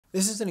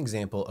This is an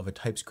example of a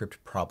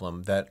TypeScript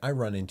problem that I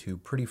run into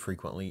pretty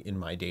frequently in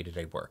my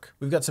day-to-day work.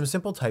 We've got some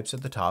simple types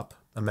at the top,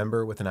 a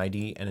member with an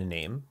ID and a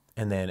name,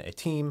 and then a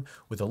team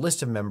with a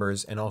list of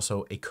members and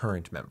also a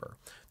current member.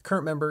 The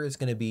current member is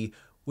going to be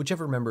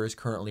whichever member is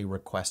currently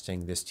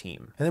requesting this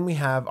team. And then we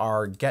have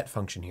our get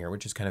function here,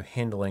 which is kind of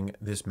handling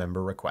this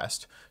member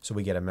request. So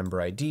we get a member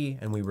ID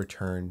and we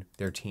return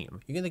their team.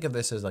 You can think of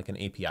this as like an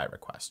API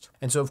request.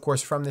 And so of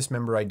course, from this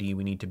member ID,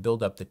 we need to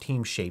build up the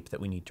team shape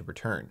that we need to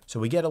return. So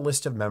we get a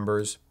list of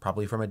members,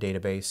 probably from a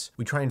database.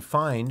 We try and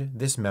find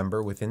this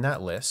member within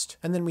that list,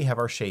 and then we have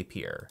our shape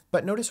here.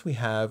 But notice we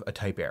have a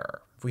type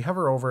error. If we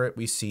hover over it,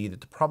 we see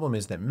that the problem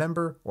is that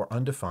member or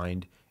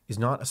undefined is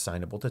not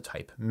assignable to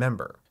type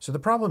member. So the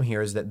problem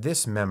here is that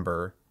this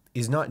member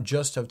is not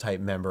just of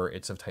type member,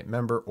 it's of type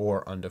member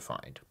or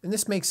undefined. And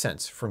this makes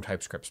sense from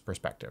TypeScript's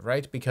perspective,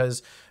 right?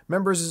 Because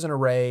members is an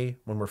array.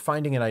 When we're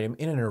finding an item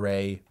in an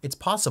array, it's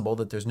possible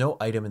that there's no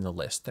item in the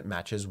list that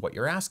matches what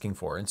you're asking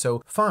for. And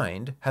so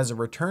find has a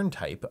return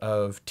type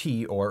of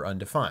T or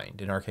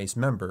undefined, in our case,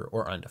 member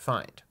or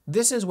undefined.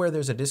 This is where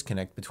there's a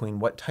disconnect between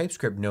what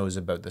TypeScript knows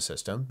about the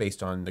system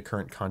based on the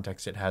current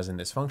context it has in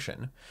this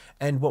function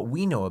and what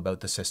we know about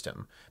the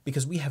system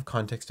because we have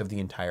context of the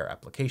entire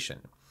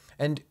application.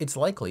 And it's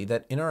likely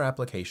that in our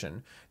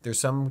application, there's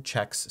some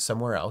checks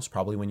somewhere else,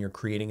 probably when you're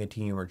creating a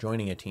team or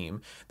joining a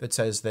team, that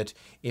says that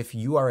if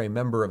you are a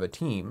member of a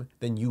team,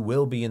 then you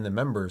will be in the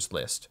members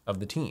list of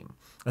the team.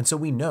 And so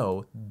we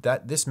know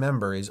that this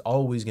member is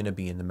always going to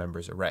be in the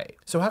members array.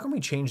 So how can we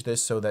change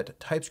this so that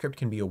TypeScript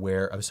can be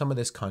aware of some of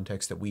this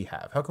context that we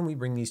have? How can we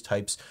bring these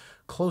types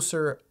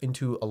closer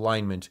into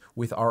alignment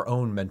with our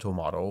own mental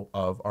model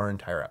of our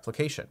entire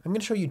application? I'm going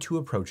to show you two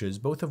approaches,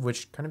 both of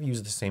which kind of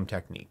use the same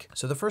technique.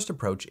 So the first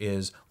approach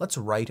is let's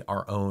write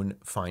our own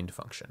find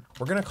function.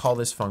 We're going to call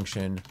this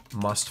function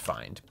must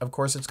find. Of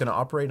course, it's going to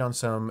operate on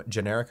some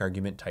generic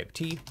argument type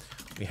T.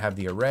 We have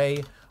the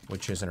array,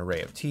 which is an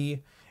array of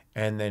T.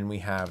 And then we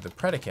have the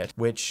predicate,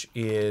 which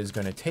is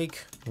going to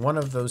take one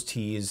of those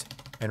T's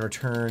and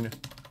return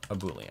a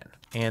Boolean.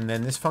 And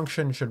then this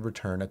function should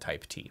return a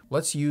type T.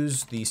 Let's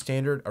use the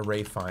standard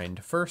array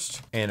find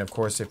first. And of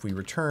course, if we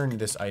return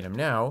this item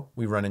now,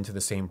 we run into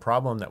the same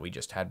problem that we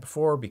just had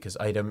before because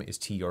item is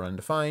T or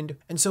undefined.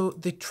 And so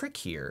the trick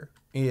here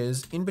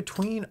is in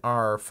between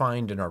our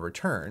find and our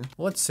return,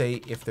 let's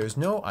say if there's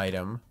no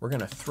item, we're going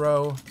to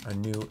throw a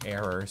new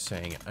error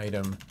saying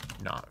item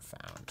not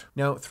found.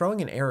 Now,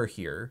 throwing an error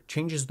here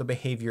changes the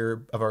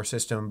behavior of our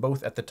system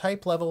both at the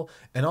type level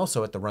and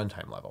also at the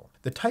runtime level.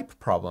 The type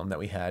problem that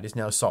we had is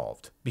now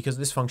solved because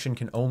this function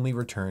can only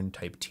return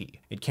type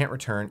T. It can't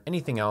return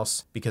anything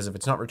else because if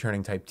it's not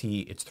returning type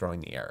T, it's throwing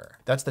the error.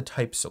 That's the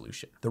type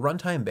solution. The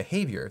runtime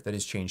behavior that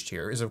is changed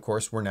here is, of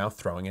course, we're now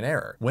throwing an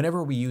error.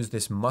 Whenever we use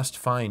this must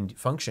find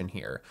function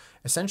here,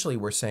 essentially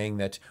we're saying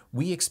that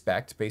we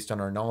expect, based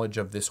on our knowledge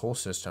of this whole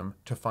system,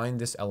 to find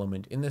this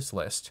element in this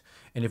list.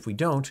 And if we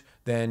don't,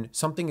 then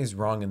something is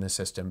wrong in the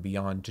system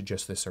beyond to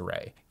just this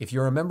array. If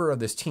you're a member of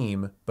this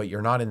team, but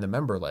you're not in the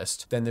member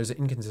list, then there's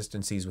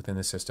inconsistencies within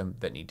the system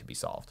that need to be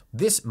solved.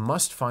 This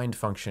must find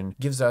function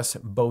gives us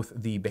both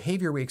the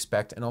behavior we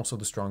expect and also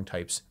the strong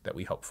types that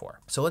we hope for.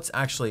 So let's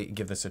actually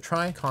give this a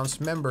try. Const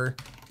member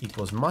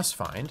equals must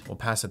find. We'll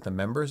pass it the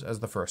members as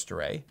the first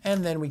array.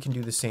 And then we can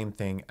do the same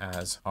thing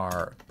as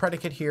our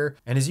predicate here.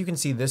 And as you can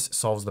see, this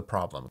solves the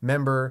problem.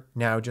 Member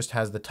now just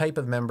has the type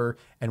of member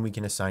and we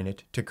can assign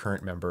it to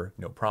current member,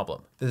 no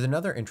problem. There's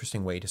another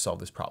interesting way to solve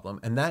this problem,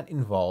 and that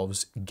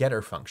involves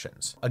getter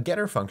functions. A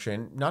getter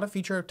function, not a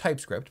feature of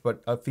TypeScript,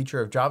 but a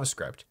feature of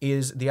JavaScript,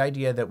 is the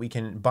idea that we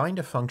can bind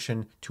a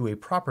function to a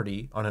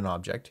property on an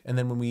object, and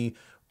then when we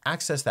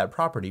access that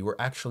property, we're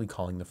actually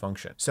calling the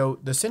function. So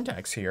the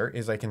syntax here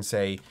is I can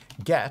say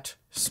get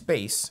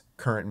space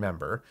current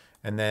member,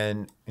 and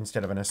then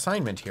instead of an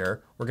assignment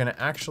here, we're going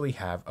to actually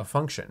have a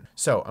function.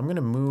 So I'm going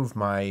to move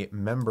my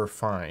member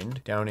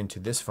find down into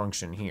this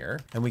function here,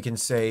 and we can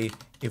say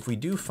if we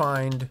do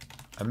find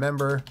a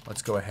member,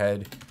 let's go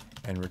ahead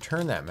and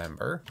return that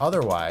member.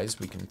 Otherwise,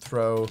 we can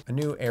throw a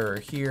new error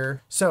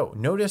here. So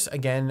notice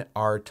again,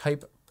 our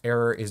type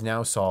error is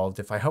now solved.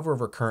 If I hover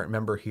over current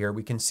member here,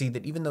 we can see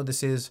that even though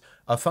this is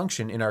a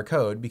function in our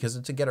code, because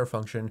it's a getter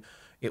function,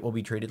 it will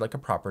be treated like a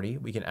property.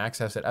 We can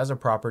access it as a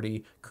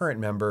property, current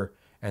member,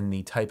 and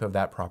the type of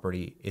that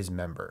property is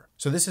member.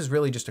 So this is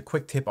really just a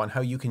quick tip on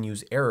how you can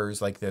use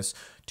errors like this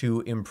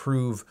to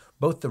improve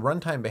both the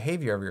runtime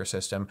behavior of your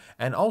system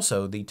and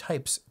also the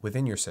types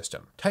within your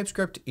system.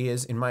 TypeScript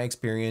is, in my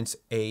experience,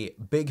 a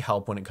big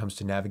help when it comes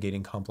to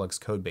navigating complex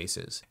code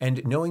bases.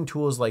 And knowing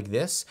tools like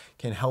this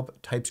can help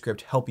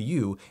TypeScript help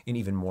you in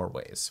even more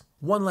ways.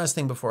 One last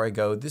thing before I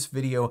go, this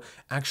video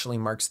actually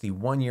marks the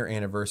 1-year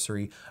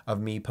anniversary of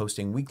me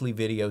posting weekly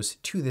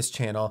videos to this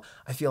channel.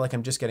 I feel like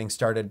I'm just getting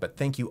started, but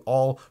thank you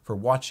all for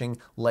watching,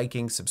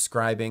 liking,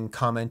 subscribing,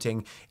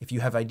 commenting. If you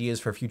have ideas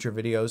for future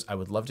videos, I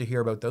would love to hear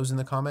about those in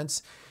the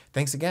comments.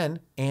 Thanks again,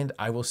 and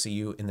I will see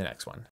you in the next one.